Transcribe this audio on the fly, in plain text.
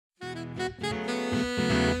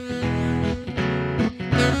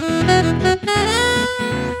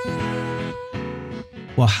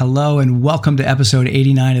Well, hello and welcome to episode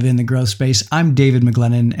 89 of In the Growth Space. I'm David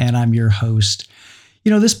McGlennon and I'm your host.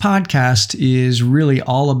 This podcast is really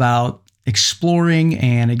all about exploring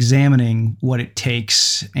and examining what it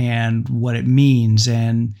takes and what it means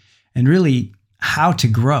and really how to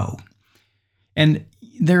grow. And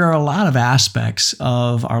there are a lot of aspects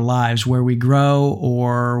of our lives where we grow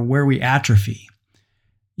or where we atrophy.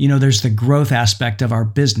 There's the growth aspect of our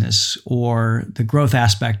business or the growth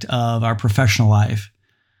aspect of our professional life.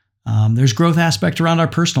 There's growth aspect around our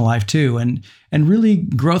personal life too, and really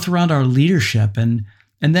growth around our leadership and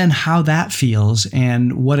then how that feels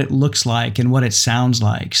and what it looks like and what it sounds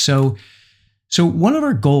like. So one of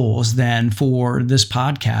our goals then for this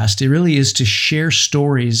podcast, it really is to share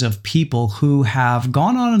stories of people who have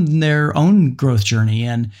gone on their own growth journey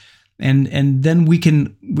and then we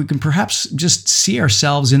can perhaps just see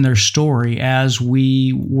ourselves in their story as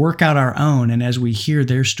we work out our own and as we hear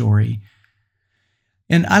their story.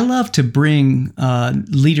 And I love to bring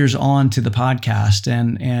leaders on to the podcast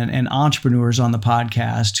and entrepreneurs on the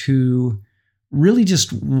podcast who really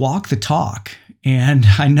just walk the talk. And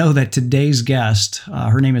I know that today's guest,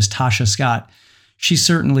 her name is Tasha Scott, she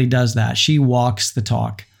certainly does that. She walks the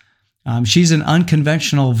talk. She's an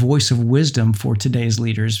unconventional voice of wisdom for today's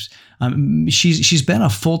leaders. She's been a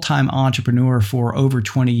full-time entrepreneur for over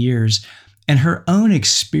 20 years. And her own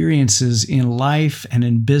experiences in life and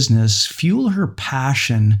in business fuel her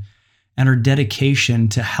passion and her dedication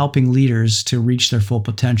to helping leaders to reach their full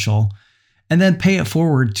potential and then pay it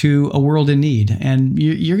forward to a world in need. And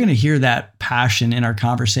you're going to hear that passion in our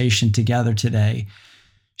conversation together today.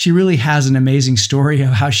 She really has an amazing story of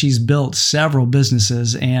how she's built several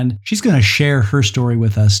businesses, and she's going to share her story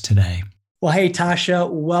with us today. Well, hey, Tasha,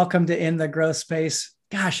 welcome to In the Growth Space.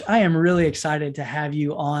 Gosh, I am really excited to have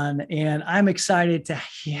you on, and I'm excited to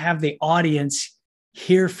have the audience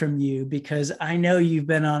hear from you because I know you've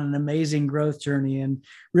been on an amazing growth journey and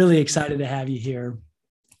really excited to have you here.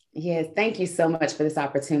 Yes, thank you so much for this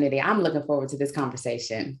opportunity. I'm looking forward to this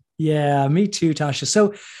conversation. Yeah, me too, Tasha.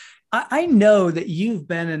 So I know that you've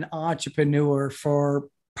been an entrepreneur for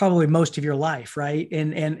probably most of your life, right?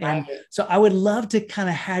 And so I would love to kind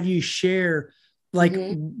of have you share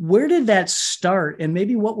where did that start? And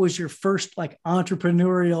maybe what was your first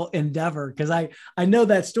entrepreneurial endeavor? Because I know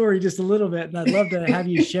that story just a little bit and I'd love to have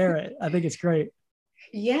you share it. I think it's great.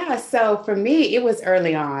 Yeah. So for me, it was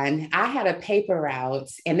early on. I had a paper route,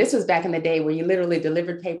 and this was back in the day where you literally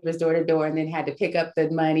delivered papers door to door and then had to pick up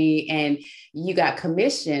the money and you got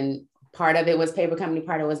commission. Part of it was paper company,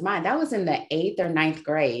 part of it was mine. That was in the 8th or 9th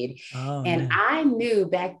grade. Oh, and man. I knew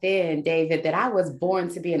back then, David, that I was born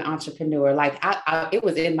to be an entrepreneur. It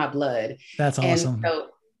was in my blood. That's awesome. And so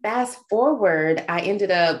fast forward, I ended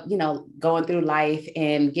up, going through life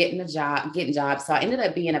and getting jobs. So I ended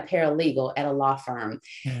up being a paralegal at a law firm.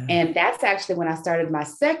 Yeah. And that's actually when I started my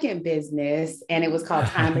second business, and it was called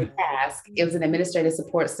Timely Task. It was an administrative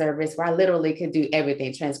support service where I literally could do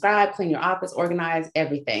everything: transcribe, clean your office, organize,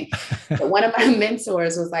 everything. But one of my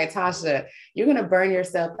mentors was like, Tasha, you're going to burn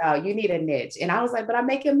yourself out. You need a niche. And I was like, but I'm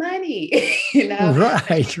making money,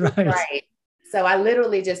 Right. So I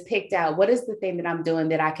literally just picked out what is the thing that I'm doing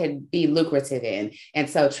that I could be lucrative in. And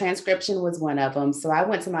so transcription was one of them. So I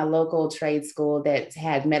went to my local trade school that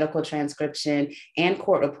had medical transcription and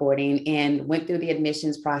court reporting and went through the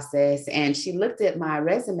admissions process. And she looked at my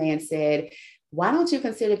resume and said, why don't you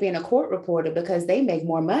consider being a court reporter? Because they make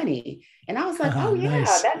more money. And I was like, oh yeah,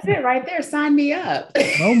 nice. That's it right there. Sign me up.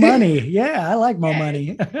 More money. Yeah, I like more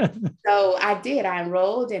money. So I did. I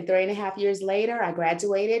enrolled, and 3.5 years later, I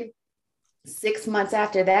graduated. 6 months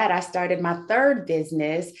after that, I started my third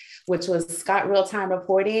business, which was Scott Real-Time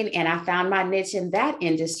Reporting. And I found my niche in that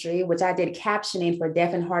industry, which I did captioning for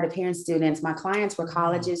deaf and hard of hearing students. My clients were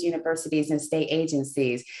colleges, universities, and state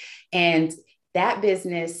agencies. And that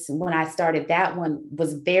business, when I started that one,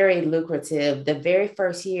 was very lucrative. The very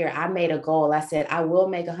first year I made a goal. I said, I will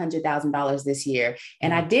make $100,000 this year.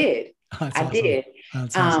 And I did. That's awesome. Did.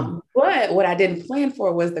 That's awesome. But what I didn't plan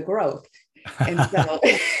for was the growth. And so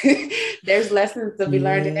there's lessons to be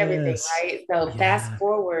learned in everything, right? So fast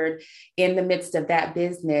forward, in the midst of that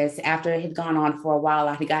business, after it had gone on for a while,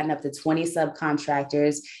 I had gotten up to 20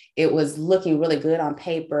 subcontractors. It was looking really good on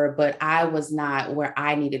paper, but I was not where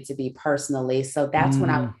I needed to be personally. So that's when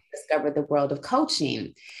I discovered the world of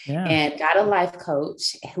coaching and got a life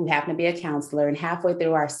coach who happened to be a counselor. And halfway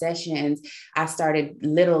through our sessions, I started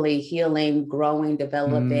literally healing, growing,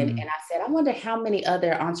 developing. And I said, I wonder how many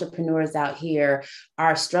other entrepreneurs out here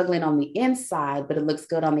are struggling on the inside, but it looks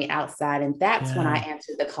good on the outside. And that's when I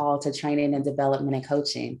answered the call to training and development and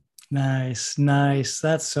coaching. Nice, nice.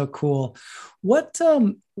 That's so cool.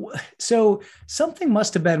 So something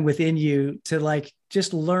must have been within you to like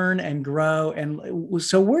just learn and grow. And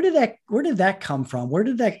so where did that come from? Where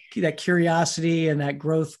did that curiosity and that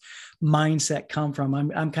growth mindset come from?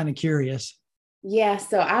 I'm kind of curious. Yeah,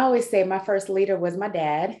 so I always say my first leader was my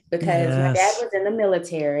dad because my dad Yes. was in the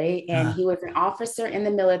military and Uh, he was an officer in the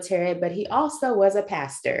military, but he also was a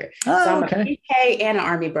pastor. So oh, I'm a okay. PK and an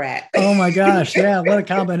Army brat. Oh my gosh. Yeah. What a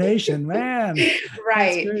combination, man. That's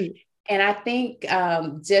Right. great. And I think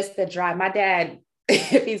just the drive, my dad,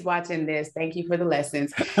 if he's watching this, thank you for the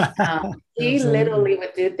lessons. He Absolutely. literally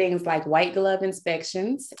would do things like white glove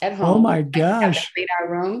inspections at Oh home, my like have to gosh. clean our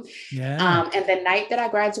room. Yeah. And the night that I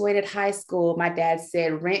graduated high school, my dad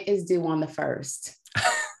said rent is due on the first.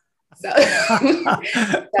 So,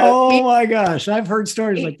 so Oh my gosh. I've heard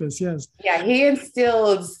stories like he, this. Yes. yeah, he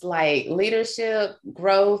instilled like leadership,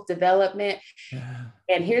 growth, development. Yeah.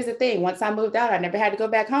 And here's the thing: once I moved out, I never had to go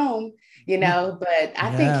back home, But I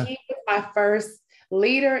think Yeah. he was my first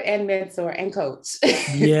leader and mentor and coach.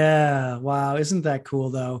 Yeah. Wow. Isn't that cool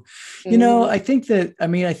though? Mhm. I think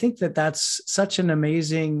that that's such an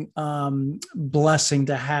amazing blessing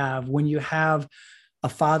to have when you have a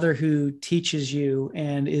father who teaches you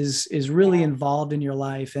and is really Yeah, involved in your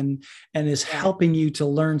life and is yeah. helping you to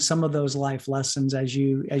learn some of those life lessons as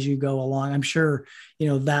you go along. I'm sure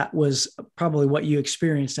that was probably what you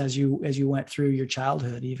experienced as you went through your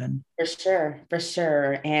childhood even. For sure, for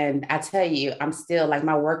sure. And I tell you, I'm still like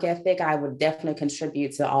my work ethic, I would definitely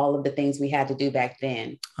contribute to all of the things we had to do back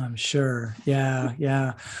then. I'm sure. Yeah,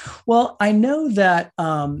 yeah. Well, I know that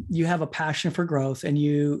you have a passion for growth, and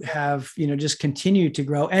you have, just continued to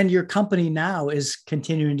grow, and your company now is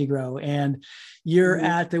continuing to grow. And you're Mhm.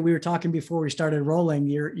 at that. We were talking before we started rolling.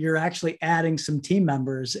 You're actually adding some team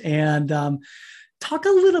members, and talk a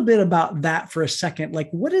little bit about that for a second.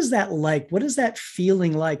 Like, what is that like? What is that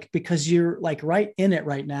feeling like? Because you're like right in it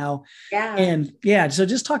right now, Yeah. and yeah. So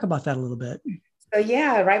just talk about that a little bit. So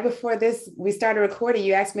yeah, right before this, we started recording.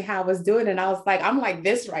 You asked me how I was doing, and I was like, I'm like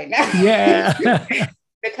this right now. Yeah.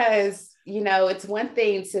 Because it's one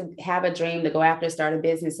thing to have a dream to go after, start a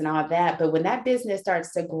business and all that, but when that business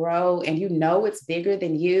starts to grow and it's bigger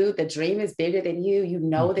than you, the dream is bigger than you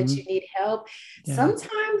know that you Hmm. need help. Yeah.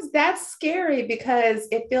 Sometimes that's scary because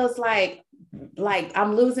it feels like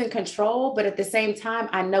I'm losing control, but at the same time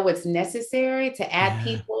I know it's necessary to add Yeah.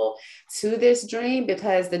 people to this dream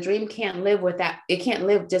because the dream can't live without it, can't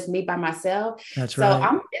live just me by myself. That's So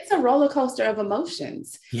right. it's a roller coaster of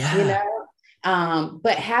emotions, you Yeah. know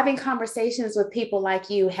but having conversations with people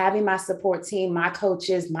like you, having my support team, my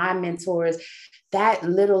coaches, my mentors, that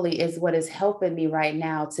literally is what is helping me right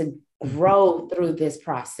now to Mhm. grow through this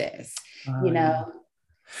process, you know? Yeah.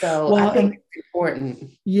 So I Well, think and it's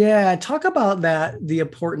important. yeah, talk about that, the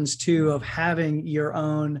importance too of having your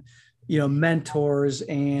own, mentors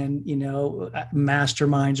and,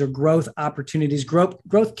 masterminds or growth opportunities,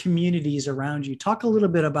 growth communities around you. Talk a little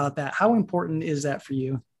bit about that. How important is that for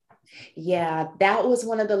you? Yeah, that was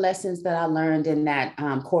one of the lessons that I learned in that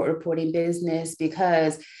court reporting business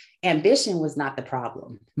because ambition was not the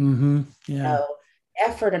problem. Hmm. Yeah. know,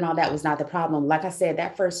 effort and all that was not the problem. Like I said,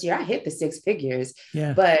 that first year I hit the six figures,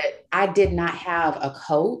 Yeah. but I did not have a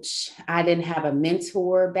coach. I didn't have a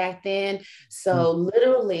mentor back then. So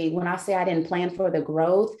literally, when I say I didn't plan for the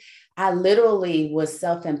growth, I literally was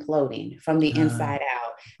self imploding from the Uh, inside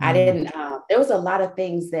out. I mm, didn't, there was a lot of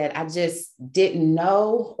things that I just didn't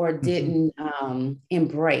know or mhm. didn't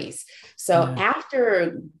embrace. So Yeah.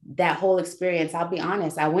 after that whole experience, I'll be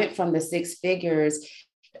honest, I went from the six figures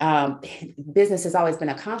um, business has always been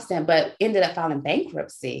a constant, but ended up filing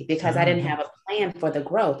bankruptcy because I Oh, didn't yeah. have a plan for the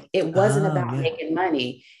growth. It wasn't Oh, about yeah. making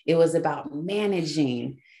money, it was about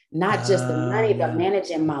managing. Not just the Oh, money, but yeah.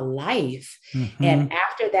 managing my life. And Hmm.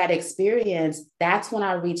 after that experience, that's when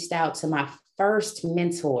I reached out to my first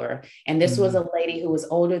mentor. And this was Mm. a lady who was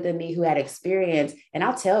older than me, who had experience. And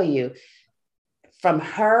I'll tell you, from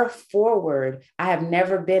her forward, I have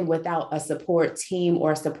never been without a support team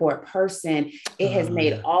or a support person. It has Oh,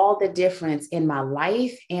 made yeah. all the difference in my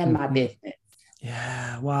life and my Hmm. business.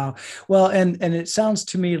 Yeah. Wow. Well, and it sounds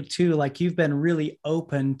to me too like you've been really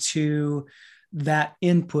open to that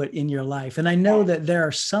input in your life. And I know Yeah. that there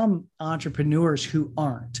are some entrepreneurs who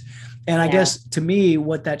aren't. And I Yeah. guess to me,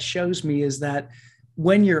 what that shows me is that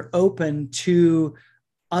when you're open to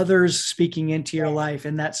others speaking into your life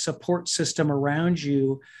and that support system around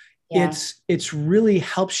you, Yeah. it's really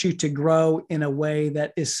helps you to grow in a way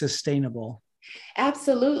that is sustainable.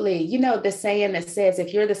 Absolutely. You know, the saying that says,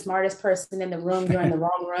 if you're the smartest person in the room, you're in the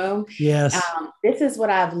wrong room. Yes. This is what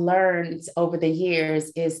I've learned over the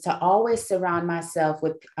years is to always surround myself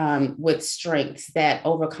with strengths that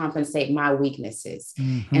overcompensate my weaknesses.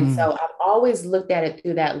 And Mm-hmm. so I've always looked at it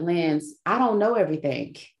through that lens. I don't know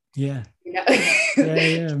everything. Yeah. You know,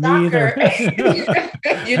 Yeah. Me either. shocker.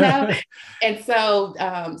 You know, and so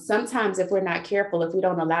sometimes if we're not careful, if we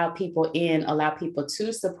don't allow people in, allow people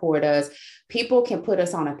to support us, people can put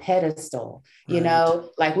us on a pedestal, you Right. know,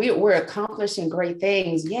 like we're accomplishing great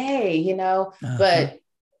things, yay, you know, Uh-huh. but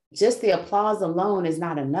just the applause alone is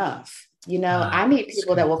not enough. You know, I need That's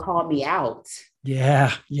people that good. will call me out.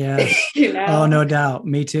 Yeah. Yes. You Oh, know. no doubt.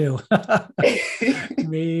 Me too.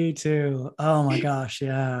 Me too. Oh my gosh.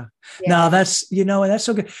 Yeah. No, Yeah. that's, and that's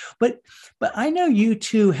so good. But I know you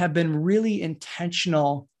too have been really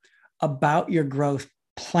intentional about your growth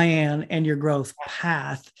plan and your growth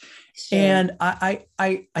path. Sure. And I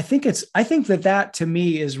think that to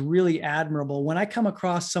me is really admirable. When I come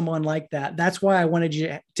across someone like that, that's why I wanted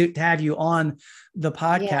you to have you on the Yeah.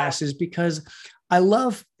 podcast, is because I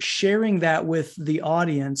love sharing that with the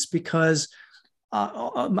audience, because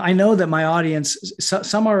I know that my audience,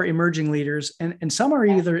 some are emerging leaders, and some are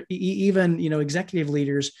Yeah. either even executive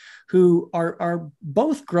leaders who are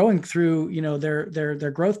both growing through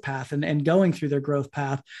their growth path and going through their growth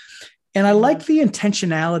path. And I Yeah. like the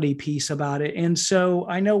intentionality piece about it. And so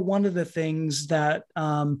I know one of the things that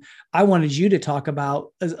I wanted you to talk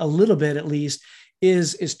about a little bit, at least,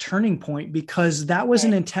 is Turning Point, because that was an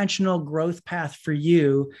Okay. intentional growth path for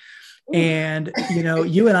you. Oof. And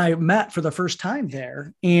you and I met for the first time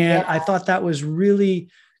there, and I Yeah. thought that was really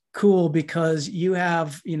cool because you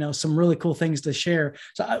have some really cool things to share.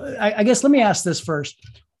 So I guess let me ask this first: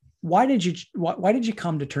 why did you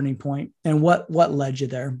come to Turning Point, and what led you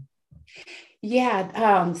there?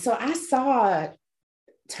 Yeah. So I saw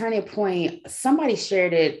Turning Point. Somebody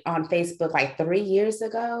shared it on Facebook like 3 years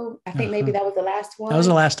ago. I think maybe Uh-huh. that was the last That was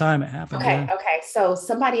the one. last time it happened. Okay, Yeah. okay. So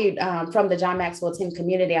somebody from the John Maxwell Team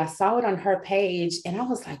community, I saw it on her page, and I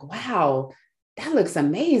was like, "Wow, that looks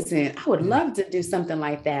amazing! I would Yeah. love to do something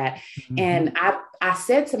like that." Mm-hmm. And I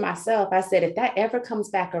said to myself, I said, if that ever comes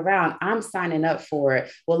back around, I'm signing up for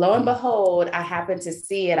it. Well, lo and Yeah. behold, I happened to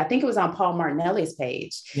see it. I think it was on Paul Martinelli's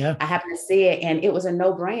page. Yeah. I happened to see it, and it was a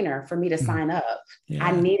no-brainer for me to Mhm. sign up.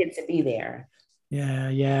 I Yeah. needed to be there. Yeah.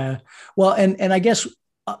 Yeah. Well, and I guess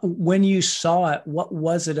when you saw it, what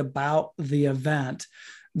was it about the event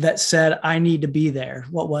that said, I need to be there?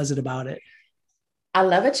 What was it about it? I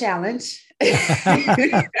love a challenge.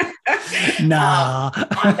 Nah.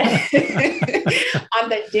 On, on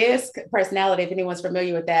the disc personality, if anyone's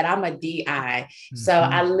familiar with that, I'm a DI. So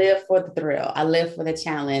I Mhm. live for the thrill, I live for the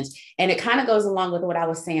challenge. And it kind of goes along with what I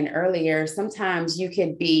was saying earlier. Sometimes you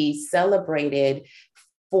can be celebrated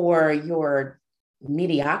for your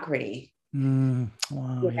mediocrity, Wow.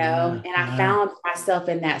 you know. Yeah. And I Yeah. found myself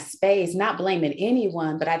in that space, not blaming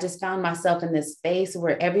anyone, but I just found myself in this space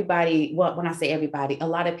where everybody, well, when I say everybody, a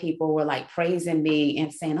lot of people were like praising me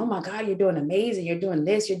and saying, "Oh my God, you're doing amazing, you're doing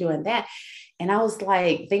this, you're doing that." And I was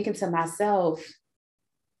like thinking to myself,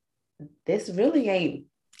 this really ain't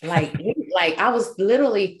like I was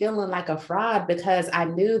literally feeling like a fraud because I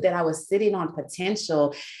knew that I was sitting on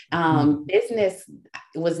potential. Mhm. Business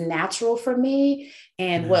was natural for me,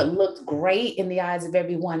 and Yeah. what looked great in the eyes of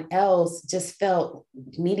everyone else just felt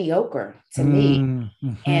mediocre to me. And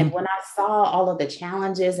Mhm. when I saw all of the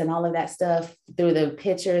challenges and all of that stuff through the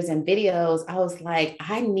pictures and videos, I was like,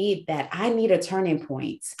 I need that. I need a turning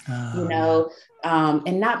point, you Oh, yeah. know,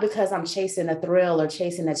 and not because I'm chasing a thrill or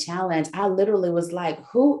chasing a challenge. I literally was like,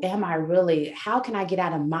 who am I really? How can I get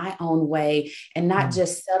out of my own way and not Mm.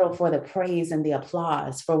 just settle for the praise and the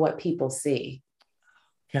applause for what people see?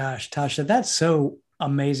 Gosh, Tasha, that's so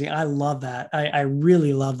amazing. I love that. I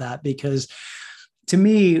really love that, because to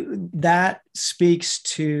me, that speaks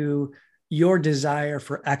to your desire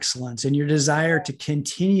for excellence and your desire to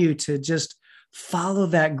continue to just follow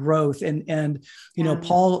that growth. And Yeah.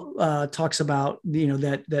 Paul talks about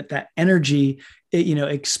that energy, it,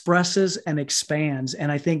 expresses and expands. And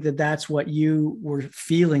I think that that's what you were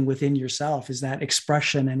feeling within yourself, is that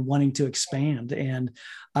expression and wanting to expand. And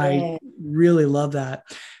I Yeah. really love that.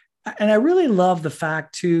 And I really love the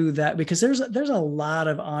fact too, that because there's a lot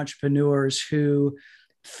of entrepreneurs who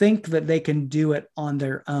think that they can do it on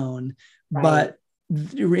their own, Right. but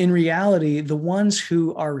in reality, the ones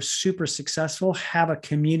who are super successful have a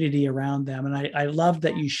community around them. And I love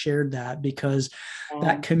that you shared that, because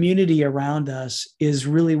that Yeah. community around us is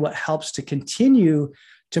really what helps to continue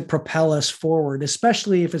to propel us forward,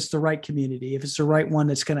 especially if it's the right community, if it's the right one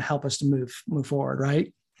that's going to help us to move forward,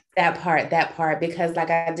 right? That part, because like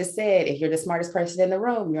I just said, if you're the smartest person in the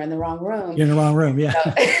room, you're in the wrong room. You're in the wrong room. Yeah.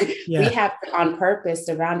 So we Yeah. have to on purpose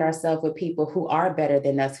surround ourselves with people who are better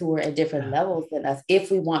than us, who are at different Yeah. levels than us,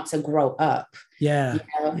 if we want to grow up. Yeah. You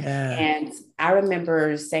know? Yeah. And I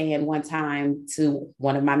remember saying one time to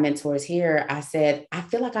one of my mentors here, I said, I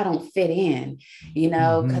feel like I don't fit in,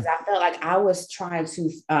 because I felt like I was trying to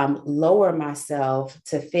lower myself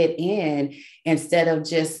to fit in instead of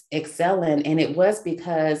just excelling. And it was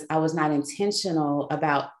because I was not intentional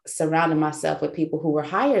about surrounding myself with people who were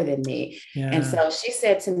higher than me. Yeah. And so she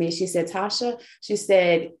said to me, she said, Tasha, she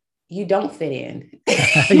said, you don't fit in.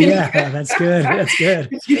 Yeah, that's good. That's good.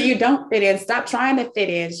 You don't fit in. Stop trying to fit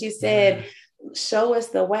in. She said, show us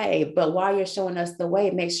the way. But while you're showing us the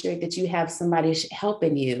way, make sure that you have somebody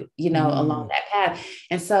helping you, along that path.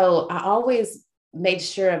 And so I always made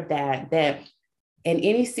sure of that in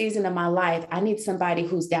any season of my life, I need somebody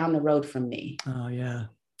who's down the road from me. Oh, yeah.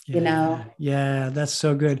 Yeah, that's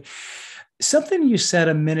so good. Something you said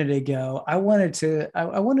a minute ago, I wanted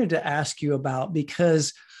to ask you about,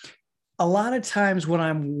 because a lot of times when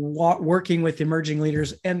I'm working with emerging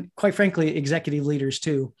leaders, and quite frankly, executive leaders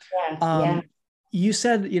too, you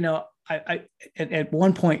said, I at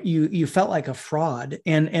one point you felt like a fraud,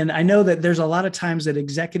 and I know that there's a lot of times that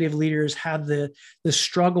executive leaders have the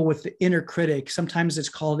struggle with the inner critic. Sometimes it's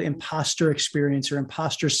called imposter experience or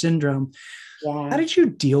imposter syndrome. Yeah. How did you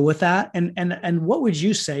deal with that? And what would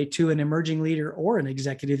you say to an emerging leader or an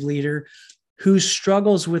executive leader who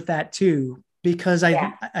struggles with that too? Because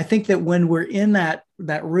I think that when we're in that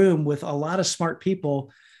room with a lot of smart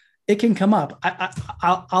people, it can come up.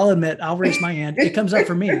 I'll admit, I'll raise my hand. It comes up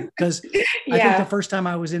for me because I think the first time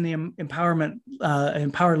I was in the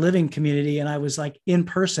empowered living community and I was like in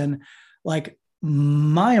person, like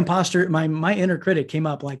my inner critic came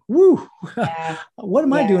up like, woo, what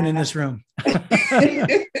am I doing in this room?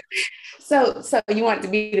 So you want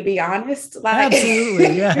me to be honest?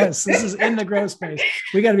 Absolutely. Yes. This is in the growth space.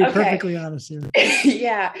 We got to be perfectly honest here.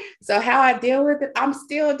 Yeah. So how I deal with it, I'm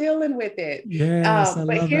still dealing with it. Yes. But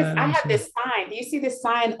I have this sign. Do you see this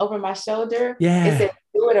sign over my shoulder? Yeah. It says,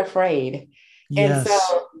 do it afraid. Yes. And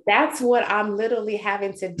so that's what I'm literally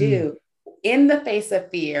having to do. In the face of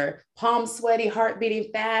fear, palms sweaty, heart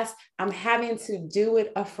beating fast, I'm having to do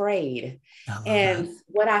it afraid. And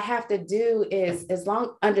what I have to do is as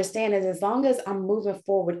long as I'm moving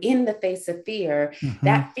forward in the face of fear,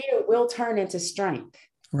 that fear will turn into strength.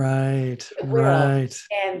 Right. Right.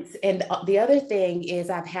 And the other thing is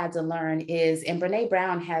I've had to learn is, and Brene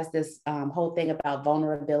Brown has this whole thing about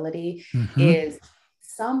vulnerability is,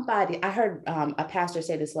 I heard a pastor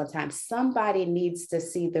say this one time, somebody needs to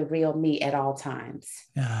see the real me at all times.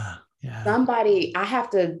 Yeah. I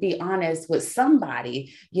have to be honest with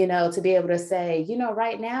somebody, to be able to say,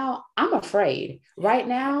 right now I'm afraid. Right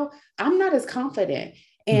now, I'm not as confident.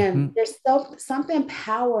 And there's something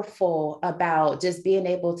powerful about just being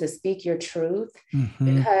able to speak your truth,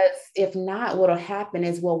 because if not, what'll happen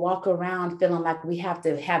is we'll walk around feeling like we have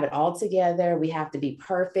to have it all together. We have to be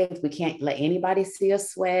perfect. We can't let anybody see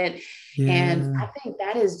us sweat. Yeah. And I think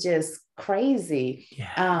that is just crazy.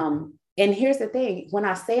 Yeah. And here's the thing, when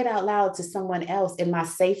I say it out loud to someone else in my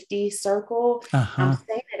safety circle, I'm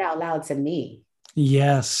saying it out loud to me.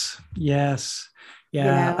 Yes. Yeah.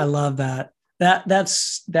 I love that.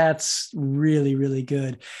 That's really, really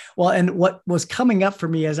good. Well, and what was coming up for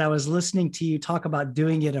me as I was listening to you talk about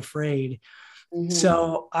doing it afraid.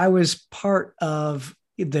 So I was part of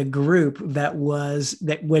the group that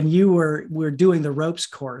when you were doing the ropes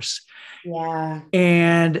course. Yeah.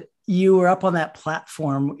 And you were up on that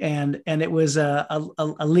platform and it was a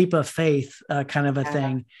leap of faith kind of a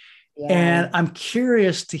thing. Yeah. And I'm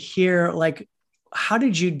curious to hear, like, how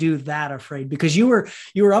did you do that afraid? Because you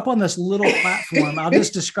were up on this little platform. I'll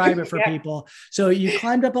just describe it for people. So you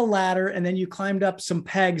climbed up a ladder and then you climbed up some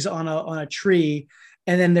pegs on a tree.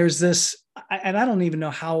 And then there's this, and I don't even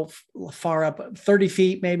know how far up, 30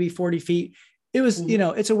 feet, maybe 40 feet. It was,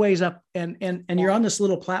 it's a ways up and you're on this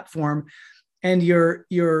little platform and your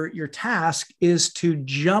task is to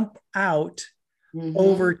jump out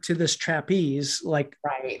over to this trapeze, like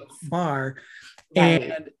bar.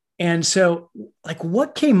 Right. And so, like,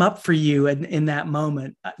 what came up for you in that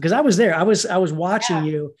moment? Because I was there, I was watching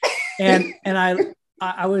you, and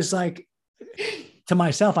I was like, to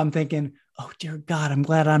myself, I'm thinking, oh dear God, I'm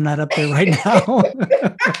glad I'm not up there right now.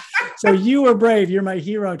 So you were brave. You're my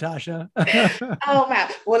hero, Tasha. Oh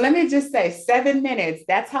man. Well, let me just say 7 minutes.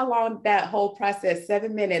 That's how long that whole process,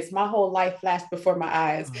 7 minutes, my whole life flashed before my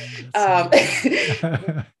eyes.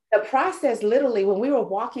 the process, literally, when we were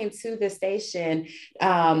walking to the station,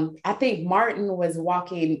 I think Martin was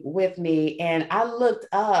walking with me, and I looked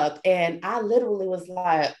up and I literally was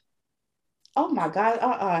like, oh my God,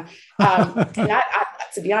 and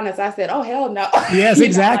to be honest, I said, oh, hell no. Yes,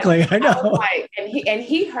 exactly. Like, I know. I was like, and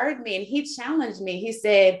he heard me and he challenged me. He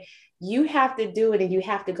said, you have to do it and you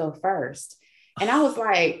have to go first. And I was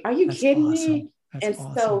like, are you kidding me? That's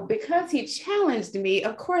awesome. So because he challenged me,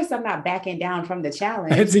 of course, I'm not backing down from the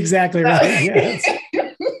challenge. That's exactly right. Yes.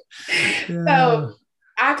 So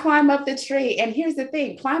I climb up the tree. And here's the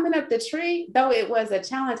thing, climbing up the tree, though it was a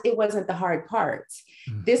challenge, it wasn't the hard part.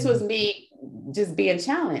 Mm-hmm. This was me just being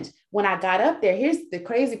challenged. When I got up there, here's the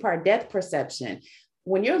crazy part, depth perception.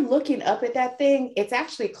 When you're looking up at that thing, it's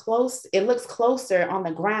actually close. It looks closer on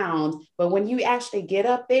the ground, but when you actually get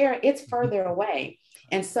up there, it's further away.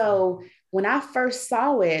 And so when I first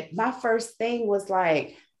saw it, my first thing was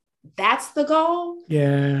like, that's the goal.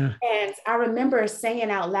 Yeah. And I remember saying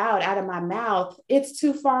out loud out of my mouth, it's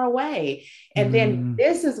too far away. And then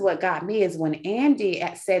this is what got me is when Andy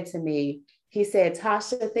said to me, he said,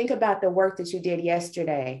 Tasha, think about the work that you did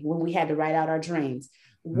yesterday when we had to write out our dreams.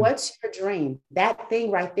 What's your dream? That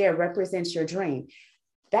thing right there represents your dream.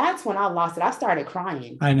 That's when I lost it. I started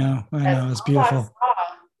crying. I know. It's beautiful. All I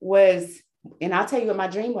saw was, and I'll tell you what my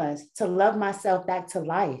dream was, to love myself back to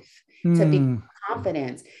life, to be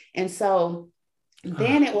confident. And so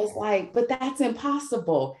then it was like, but that's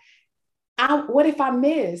impossible. What if I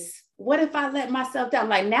miss? What if I let myself down?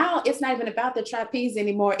 Like now it's not even about the trapeze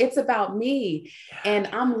anymore. It's about me. And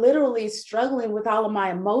I'm literally struggling with all of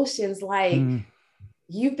my emotions. Like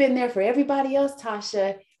you've been there for everybody else,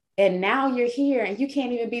 Tasha. And now you're here and you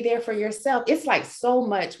can't even be there for yourself. It's like so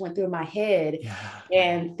much went through my head. Yeah.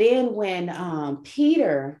 And then when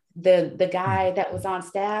Peter, the guy that was on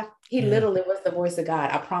staff, he literally was the voice of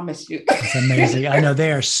God. I promise you. It's amazing. I know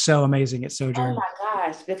they are so amazing at Sojourn. Oh my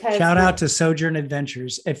gosh. Because shout out to Sojourn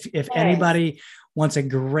Adventures. If anybody wants a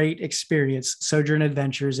great experience, Sojourn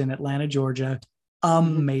Adventures in Atlanta, Georgia.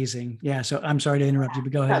 Amazing. Yeah. So I'm sorry to interrupt you,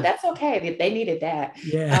 but go ahead. No, that's okay. They needed that.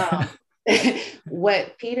 Yeah.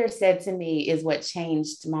 What Peter said to me is what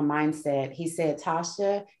changed my mindset. He said,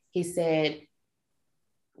 Tasha, he said,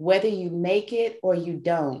 whether you make it or you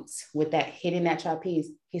don't with that hitting that trapeze,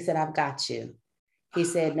 he said, I've got you. He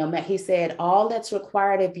said, he said, all that's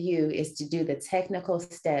required of you is to do the technical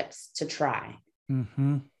steps to try.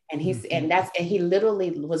 Mm-hmm. And he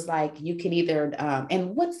literally was like, you can either,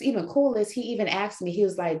 and what's even cool is he even asked me, he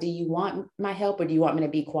was like, do you want my help or do you want me to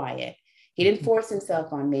be quiet? He didn't force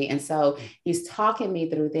himself on me. And so he's talking me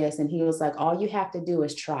through this. And he was like, all you have to do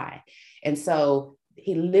is try. And so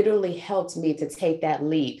he literally helped me to take that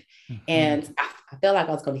leap. Mm-hmm. And I felt like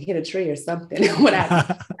I was going to hit a tree or something when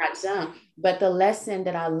I jumped. But the lesson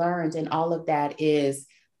that I learned in all of that is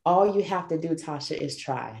all you have to do, Tasha, is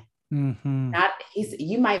try. Mm-hmm.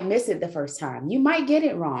 You might miss it the first time. You might get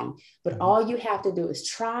it wrong, but all you have to do is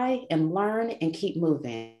try and learn and keep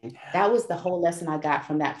moving. That was the whole lesson I got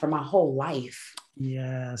from that for my whole life.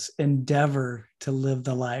 Yes. Endeavor to live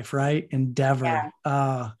the life, right? Endeavor.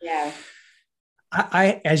 Yeah.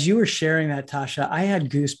 I as you were sharing that, Tasha, I had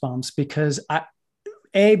goosebumps because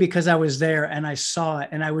because I was there and I saw it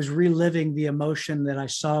and I was reliving the emotion that I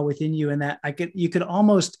saw within you, and that you could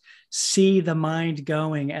almost see the mind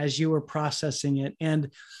going as you were processing it.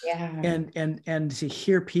 And to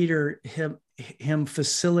hear Peter, him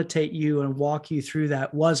facilitate you and walk you through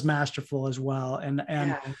that was masterful as well. And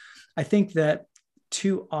I think that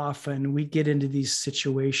too often we get into these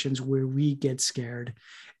situations where we get scared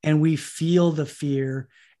and we feel the fear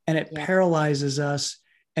and it paralyzes us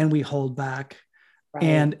and we hold back. Right.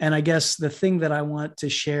 And I guess the thing that I want to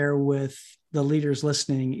share with the leaders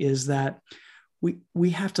listening is that we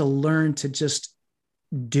have to learn to just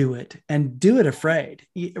do it and do it afraid,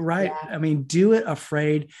 right? Yeah. I mean, do it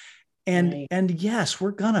afraid. And yes,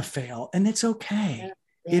 we're going to fail and it's okay.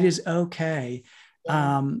 Yeah. It is okay.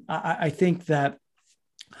 Yeah. I think that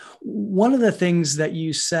one of the things that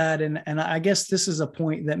you said, and I guess this is a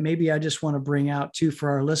point that maybe I just want to bring out too for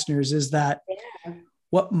our listeners, is that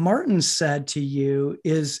what Martin said to you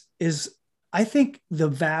is I think the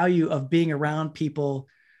value of being around people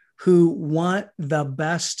who want the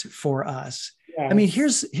best for us. Yes. I mean,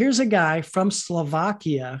 here's a guy from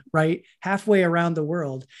Slovakia, right? Halfway around the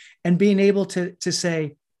world, and being able to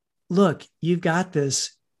say, look, you've got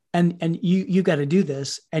this and you got to do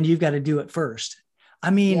this and you've got to do it first.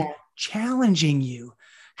 I mean, challenging you,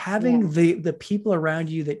 having the people around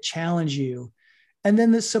you that challenge you and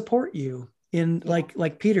then that support you in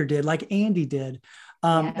like Peter did, like Andy did.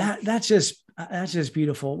 That's just, That's just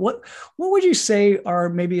beautiful. What would you say are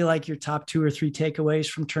maybe like your top 2 or 3 takeaways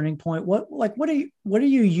from Turning Point? What are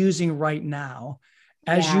you using right now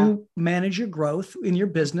as Yeah. you manage your growth in your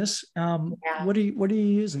business? Yeah. What are you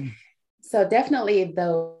using? So definitely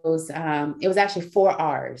those, it was actually 4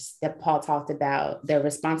 R's that Paul talked about: the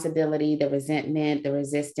responsibility, the resentment, the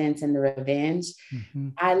resistance, and the revenge. Mm-hmm.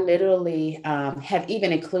 I literally have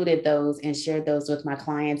even included those and shared those with my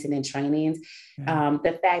clients and in trainings. Yeah.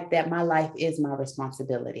 The fact that my life is my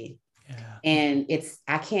responsibility. Yeah. And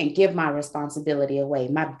I can't give my responsibility away.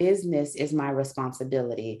 My business is my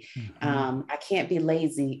responsibility. Mm-hmm. I can't be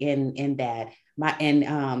lazy in that.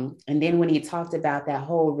 And then when he talked about that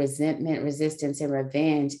whole resentment, resistance, and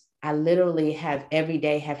revenge, I literally have every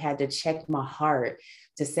day have had to check my heart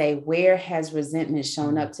to say, where has resentment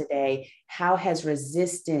shown up today? How has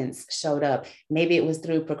resistance showed up? Maybe it was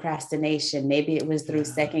through procrastination. Maybe it was through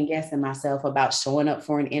second guessing myself about showing up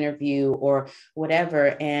for an interview or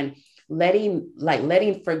whatever. And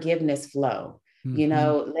letting forgiveness flow,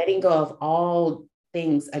 Mm-hmm. letting go of all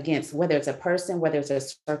things against, whether it's a person, whether it's a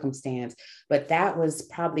circumstance. But that was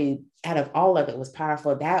probably, out of all of it, was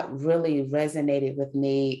powerful. That really resonated with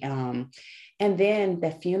me. And then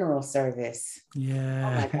the funeral service. Oh my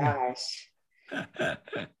Yeah. gosh.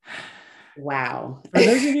 Wow. For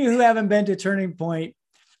those of you who haven't been to Turning Point,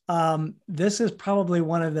 this is probably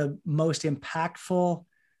one of the most impactful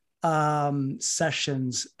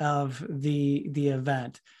sessions of the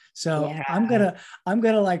event. So Yeah. I'm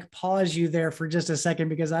gonna like pause you there for just a second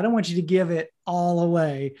because I don't want you to give it all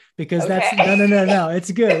away because that's Okay. no,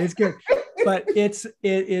 it's good, but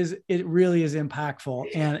it really is impactful.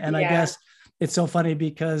 And I Yeah. guess it's so funny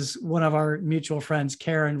because one of our mutual friends,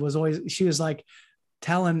 Karen, she was like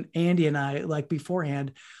telling Andy and I like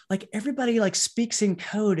beforehand, like everybody like speaks in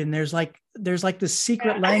code and there's like this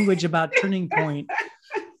secret language about Turning Point.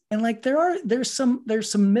 And like there's some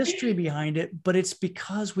mystery behind it, but it's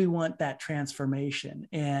because we want that transformation,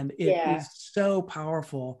 and it Yeah. is so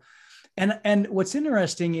powerful. And what's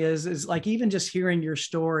interesting is like even just hearing your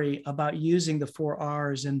story about using the 4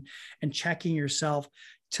 R's and checking yourself.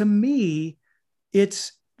 To me,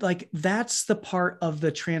 it's like that's the part of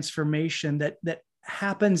the transformation that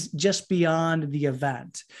happens just beyond the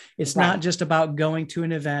event. It's not Right. just about going to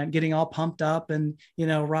an event, getting all pumped up and,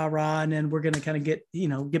 rah, rah, and then we're going to kind of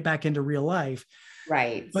get back into real life.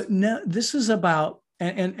 Right. But no, this is about,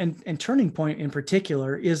 and Turning Point in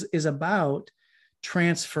particular is about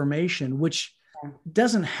transformation, which Yeah.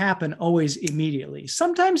 doesn't happen always immediately.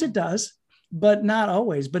 Sometimes it does, but not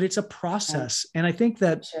always, but it's a Yeah. process. And I think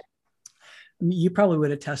that Sure. you probably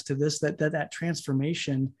would attest to this, that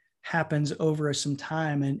transformation happens over some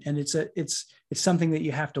time, and it's something that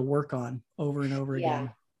you have to work on over and over Yeah.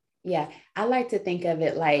 again. Yeah, I like to think of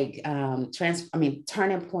it like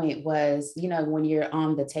turning point was, when you're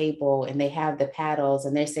on the table and they have the paddles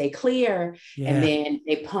and they say clear, and Yeah. then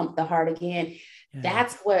they pump the heart again. Yeah.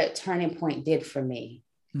 That's what turning point did for me.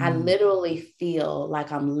 I Mm, literally feel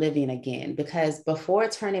like I'm living again, because before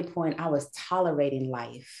turning point, I was tolerating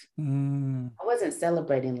life. mm, I wasn't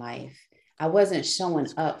celebrating life. I wasn't showing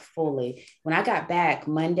up fully. When I got back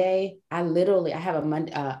Monday, I have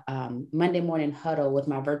a Monday morning huddle with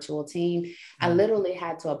my virtual team. I yeah. literally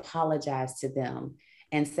had to apologize to them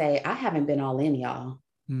and say, I haven't been all in, y'all.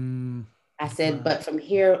 Mm, I said, wow. but from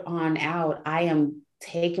here on out, I am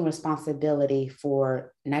taking responsibility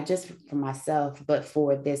for not just for myself, but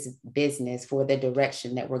for this business, for the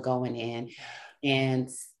direction that we're going in. And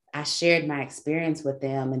I shared my experience with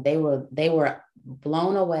them, and they were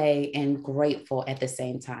blown away and grateful at the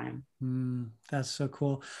same time. That's so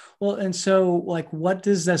cool. Well, and so like, what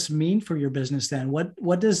does this mean for your business then?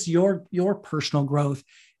 What does your personal growth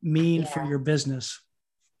mean for Yeah. your business?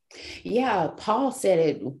 Yeah, Paul said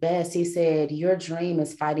it best. He said, your dream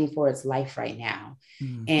is fighting for its life right now.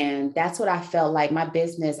 Mm, And that's what I felt like. My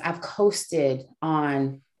business, I've coasted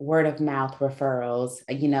on word of mouth referrals,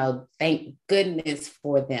 thank goodness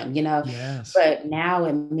for them, yes. but now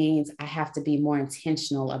it means I have to be more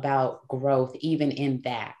intentional about growth, even in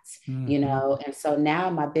that, Mhm. and so now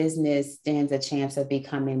my business stands a chance of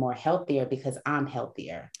becoming more healthier because I'm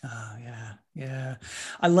healthier. Oh yeah, yeah.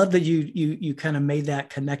 I love that you kind of made that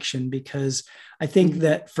connection because I think Mhm.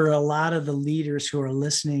 that for a lot of the leaders who are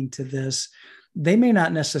listening to this, they may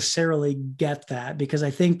not necessarily get that because I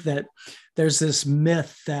think that there's this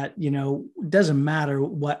myth that it doesn't matter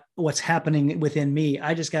what's happening within me.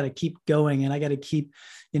 I just got to keep going and I got to keep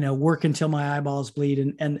working till my eyeballs bleed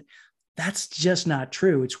and that's just not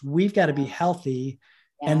true. We've got to be healthy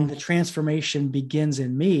and Yeah. the transformation begins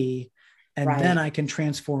in me and then I can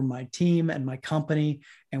transform my team and my company.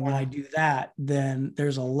 And when I do that, then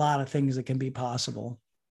there's a lot of things that can be possible.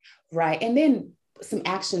 Right. And then some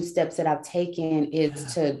action steps that I've taken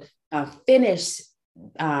is to finish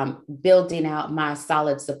building out my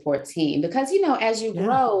solid support team, because, as you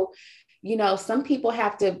grow, some people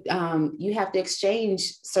have to, you have to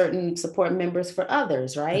exchange certain support members for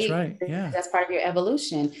others, right? That's right. Yeah. That's part of your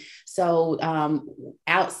evolution. So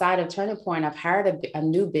outside of Turning Point, I've hired a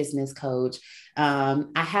new business coach. I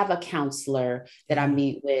have a counselor that I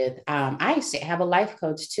meet with. I actually have a life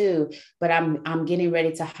coach too, but I'm getting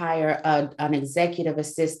ready to hire an executive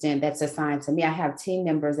assistant that's assigned to me. I have team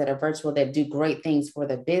members that are virtual that do great things for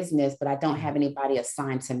the business, but I don't have anybody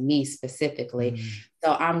assigned to me specifically.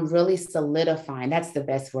 So I'm really solidifying. That's the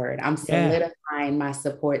best word. I'm solidifying my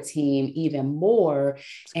support team even more,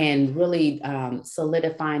 and really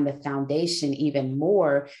solidifying the foundation even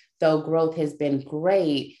more. Though growth has been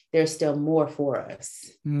great, there's still more for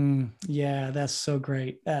us. Yeah, that's so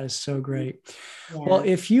great. That is so great. Yeah. Well,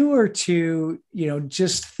 if you were to,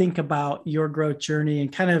 just think about your growth journey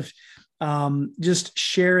and kind of just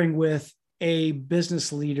sharing with a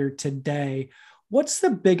business leader today, what's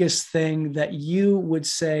the biggest thing that you would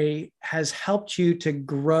say has helped you to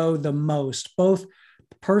grow the most, both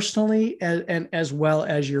personally and as well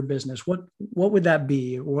as your business? What would that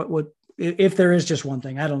be? What if there is just one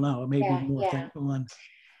thing? I don't know. Maybe more than one.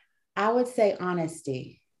 I would say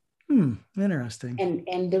honesty. Interesting.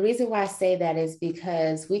 And the reason why I say that is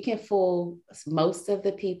because we can fool most of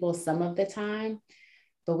the people some of the time,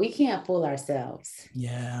 but we can't fool ourselves.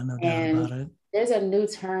 Yeah, no doubt about it. There's a new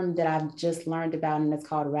term that I've just learned about, and it's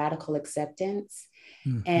called radical acceptance.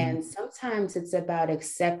 And sometimes it's about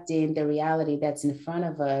accepting the reality that's in front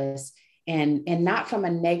of us, and not from a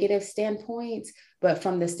negative standpoint, but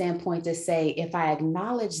from the standpoint to say, if I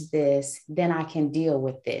acknowledge this, then I can deal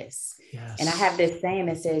with this. Yes. And I have this saying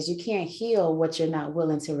that says, you can't heal what you're not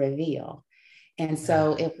willing to reveal. And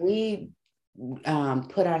so if we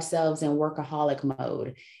put ourselves in workaholic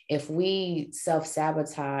mode, if we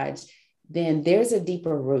self-sabotage, then there's a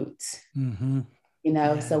deeper root,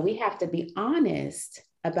 so we have to be honest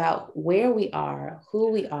about where we are,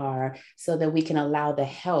 who we are, so that we can allow the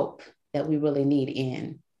help that we really need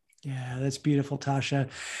in. Yeah, that's beautiful, Tasha.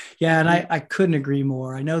 Yeah. And I couldn't agree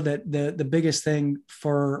more. I know that the biggest thing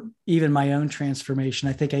for even my own transformation,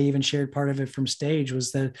 I think I even shared part of it from stage,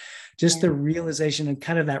 was the realization and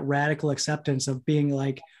kind of that radical acceptance of being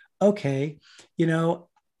like, okay,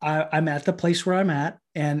 I'm at the place where I'm at.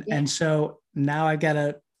 And so now I got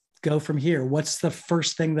to go from here. What's the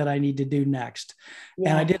first thing that I need to do next?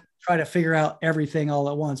 And I didn't try to figure out everything all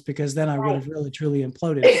at once, because then I would have really truly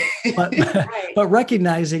imploded. But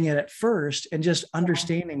recognizing it at first and just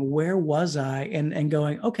understanding where was I, and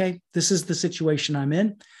going, okay, this is the situation I'm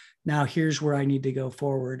in. Now here's where I need to go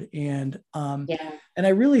forward. And I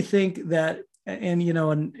really think that, and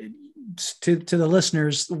to the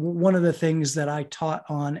listeners, one of the things that I taught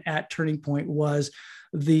on at Turning Point was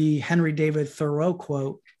the Henry David Thoreau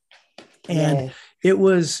quote. And it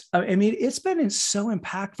was, it's been so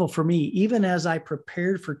impactful for me, even as I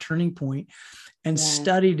prepared for Turning Point and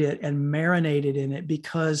studied it and marinated in it,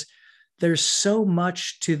 because there's so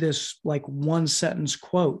much to this like one sentence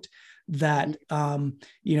quote that,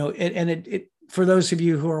 for those of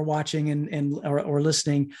you who are watching or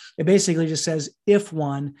listening, it basically just says, if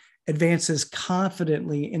one advances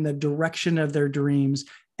confidently in the direction of their dreams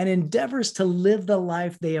and endeavors to live the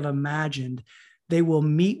life they have imagined, they will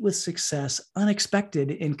meet with success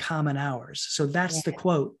unexpected in common hours. So that's the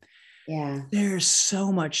quote. Yeah. There's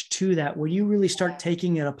so much to that when you really start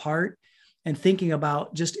taking it apart and thinking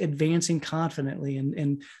about just advancing confidently.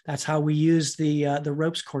 And that's how we use the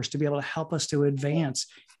ropes course to be able to help us to advance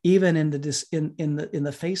even in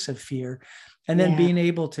the face of fear. And then being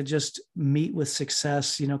able to just meet with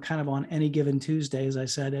success, kind of on any given Tuesday, as I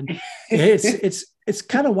said. And it's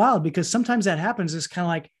kind of wild, because sometimes that happens. It's kind of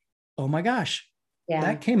like, oh my gosh,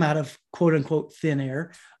 that came out of quote unquote thin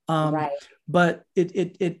air. But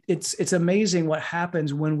it's amazing what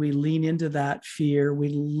happens when we lean into that fear, we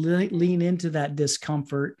lean into that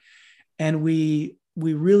discomfort, and we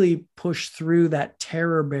really push through that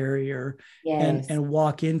terror barrier and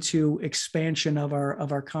walk into expansion of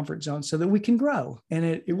our comfort zone so that we can grow. And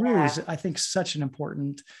it really is, I think, such an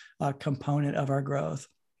important component of our growth.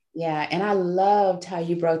 Yeah. And I loved how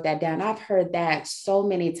you broke that down. I've heard that so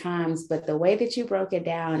many times, but the way that you broke it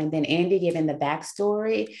down, and then Andy giving the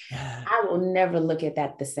backstory, I will never look at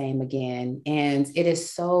that the same again. And it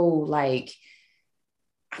is so like,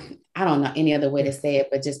 I don't know any other way to say it,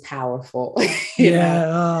 but just powerful. you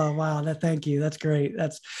know? Oh, wow. Thank you. That's great.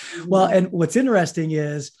 Well, and what's interesting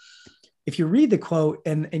is if you read the quote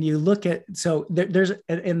and you look at, so there's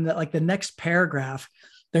in the next paragraph,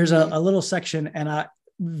 there's a little section, and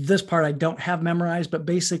this part I don't have memorized, but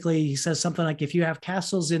basically he says something like, if you have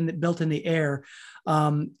castles built in the air,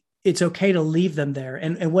 it's okay to leave them there.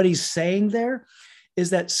 And what he's saying there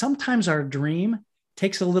is that sometimes our dream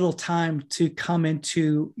takes a little time to come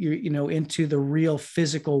into into the real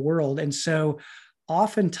physical world. And so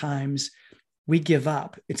oftentimes we give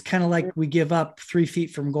up. It's kind of like we give up 3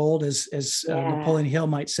 feet from gold, as Napoleon Hill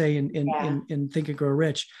might say in Think and Grow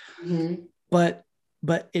Rich. Mm-hmm.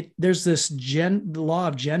 But there's this law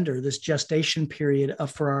of gender, this gestation period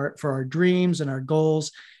for our dreams and our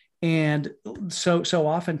goals. And so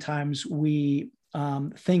oftentimes we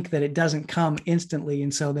think that it doesn't come instantly.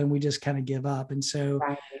 And so then we just kind of give up. And so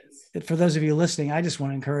for those of you listening, I just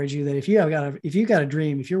want to encourage you that if you've got a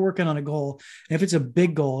dream, if you're working on a goal, and if it's a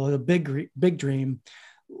big goal, a big dream,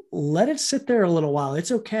 let it sit there a little while.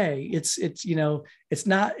 It's okay. It's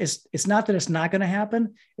not that it's not going to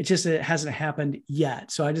happen. It's just that it hasn't happened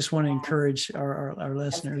yet. So I just want to encourage our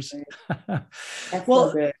listeners. That's well,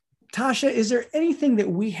 so good. Tasha, is there anything that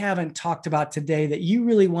we haven't talked about today that you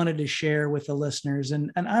really wanted to share with the listeners? And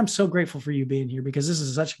I'm so grateful for you being here, because this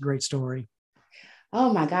is such a great story.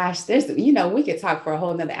 Oh my gosh, we could talk for a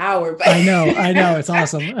whole nother hour. But I know, it's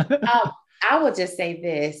awesome. I will just say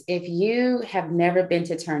this: if you have never been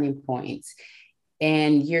to Turning Point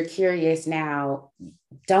and you're curious now,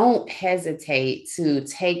 don't hesitate to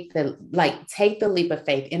take the leap of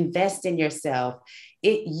faith, invest in yourself.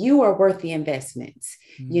 You are worth the investment,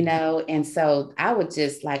 and so I would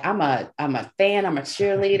just I'm a fan, I'm a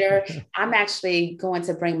cheerleader. I'm actually going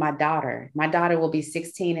to bring my daughter will be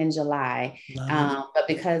 16 in July. But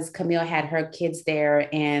because Camille had her kids there,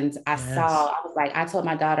 and I told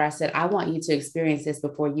my daughter, I said, I want you to experience this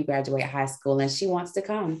before you graduate high school. And she wants to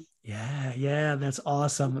come. Yeah. That's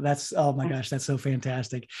awesome. Oh my gosh, that's so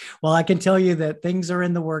fantastic. Well, I can tell you that things are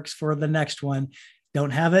in the works for the next one.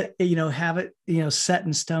 Don't have it set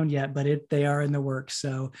in stone yet, but they are in the works.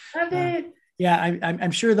 So love it. Yeah,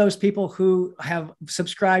 I'm sure those people who have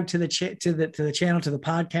subscribed to the channel, to the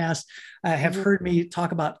podcast, have heard me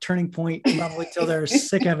talk about Turning Point probably till they're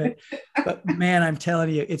sick of it. But man, I'm telling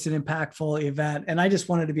you, it's an impactful event, and I just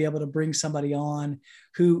wanted to be able to bring somebody on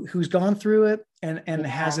who's gone through it and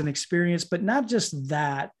has an experience. But not just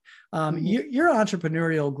that, your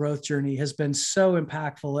entrepreneurial growth journey has been so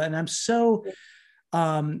impactful, and I'm so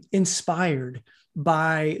inspired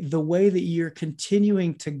by the way that you're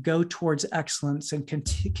continuing to go towards excellence and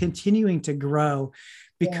continuing to grow,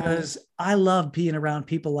 because I love being around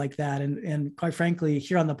people like that. And quite frankly,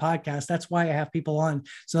 here on the podcast, that's why I have people on,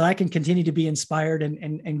 so that I can continue to be inspired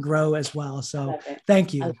and grow as well. So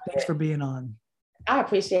thank you. Thanks for being on. I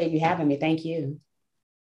appreciate you having me. Thank you.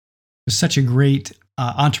 It's such a great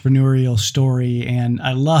entrepreneurial story. And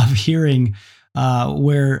I love hearing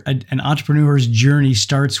where an entrepreneur's journey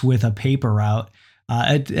starts with a paper route.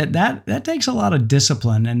 That takes a lot of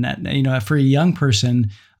discipline, and that, for a young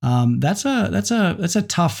person, that's a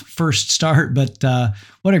tough first start. But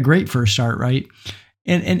what a great first start, right?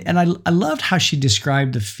 And I loved how she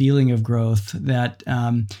described the feeling of growth, that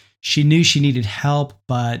she knew she needed help,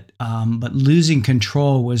 but losing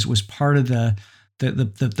control was part of the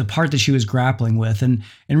part that she was grappling with, and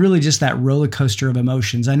really just that roller coaster of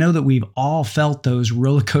emotions. I know that we've all felt those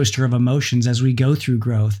roller coaster of emotions as we go through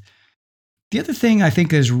growth. The other thing I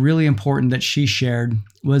think is really important that she shared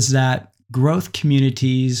was that growth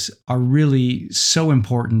communities are really so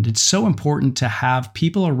important. It's so important to have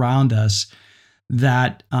people around us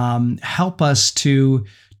that help us to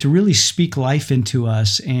really speak life into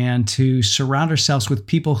us, and to surround ourselves with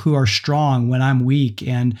people who are strong when I'm weak,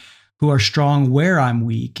 and who are strong where I'm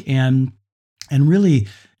weak. And really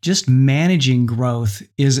just managing growth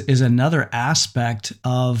is another aspect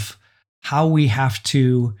of how we have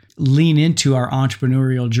to lean into our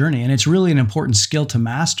entrepreneurial journey. And it's really an important skill to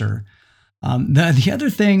master. The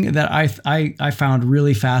other thing that I found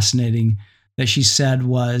really fascinating that she said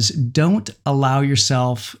was, don't allow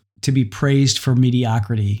yourself to be praised for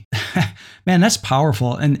mediocrity. Man, that's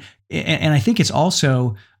powerful. And I think it's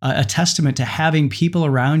also a testament to having people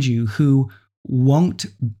around you who won't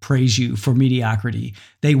praise you for mediocrity.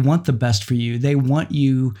 They want the best for you. They want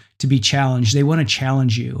you to be challenged. They want to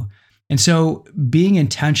challenge you. And so being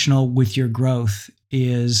intentional with your growth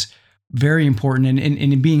is very important.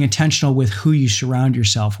 And being intentional with who you surround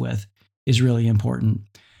yourself with is really important.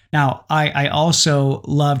 Now, I also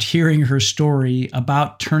loved hearing her story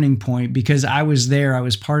about Turning Point, because I was there. I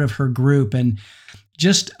was part of her group, and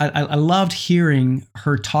I loved hearing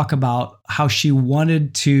her talk about how she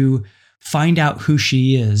wanted to find out who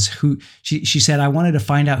she is. She said, I wanted to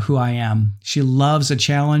find out who I am. She loves a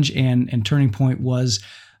challenge, and Turning Point was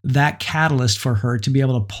that catalyst for her to be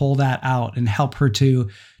able to pull that out and help her to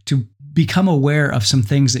become aware of some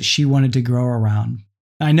things that she wanted to grow around.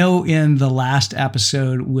 I know in the last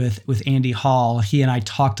episode with Andy Hall, he and I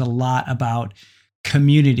talked a lot about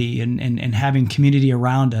community and having community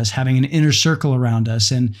around us, having an inner circle around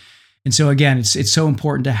us. And so again, it's so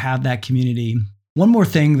important to have that community. One more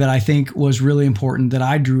thing that I think was really important that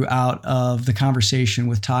I drew out of the conversation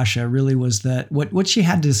with Tasha really was that what she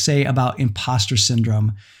had to say about imposter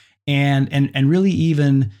syndrome and really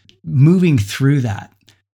even moving through that.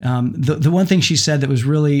 The one thing she said that was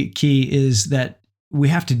really key is that we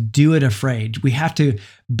have to do it afraid. We have to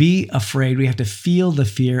be afraid. We have to feel the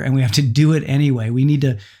fear, and we have to do it anyway. We need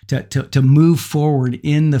to move forward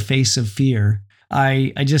in the face of fear.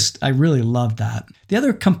 I really love that. The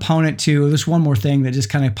other component too, there's one more thing that just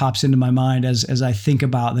kind of pops into my mind as I think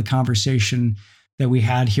about the conversation that we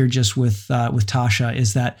had here just with Tasha,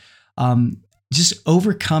 is that just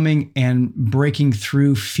overcoming and breaking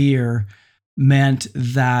through fear meant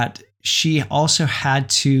that she also had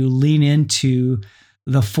to lean into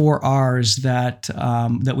the 4 R's that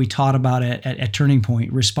we taught about at Turning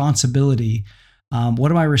Point. Responsibility.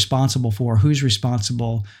 What am I responsible for? Who's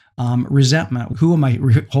responsible? Resentment. Who am I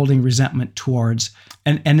holding resentment towards?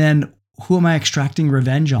 And then who am I extracting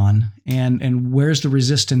revenge on? And where's the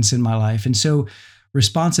resistance in my life? And so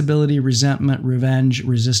responsibility, resentment, revenge,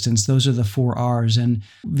 resistance, those are the 4 R's. And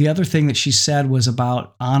the other thing that she said was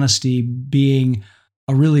about honesty being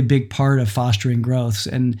a really big part of fostering growth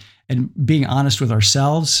and being honest with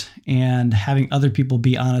ourselves and having other people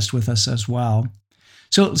be honest with us as well.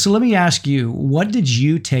 So let me ask you, what did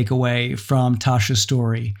you take away from Tasha's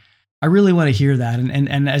story? I really want to hear that.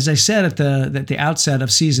 And as I said at the outset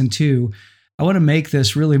of season 2, I want to make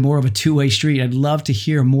this really more of a two-way street. I'd love to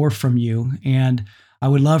hear more from you. And I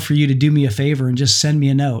would love for you to do me a favor and just send me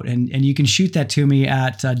a note. And you can shoot that to me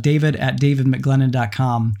at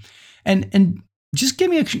david@davidmcglennon.com. And just give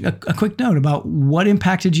me a quick note about what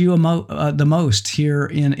impacted you the most here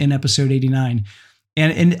in episode 89.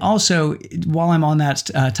 And also, while I'm on that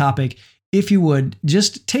topic, if you would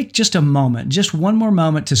just take just a moment, just one more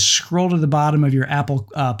moment to scroll to the bottom of your Apple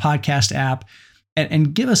podcast app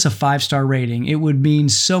and give us a 5-star rating. It would mean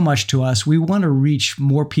so much to us. We want to reach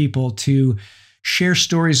more people to share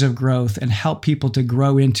stories of growth and help people to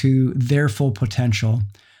grow into their full potential.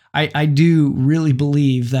 I do really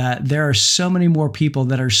believe that there are so many more people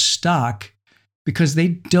that are stuck because they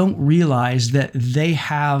don't realize that they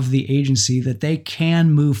have the agency, that they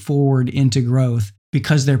can move forward into growth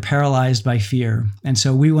because they're paralyzed by fear. And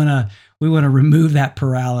so we want to remove that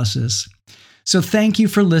paralysis. So thank you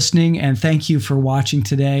for listening, and thank you for watching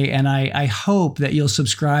today. And I hope that you'll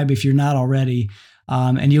subscribe if you're not already.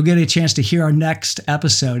 And you'll get a chance to hear our next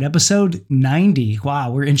episode 90.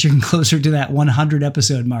 Wow, we're inching closer to that 100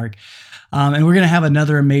 episode mark. And we're going to have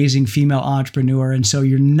another amazing female entrepreneur. And so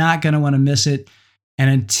you're not going to want to miss it. And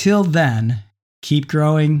until then, keep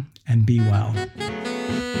growing and be well.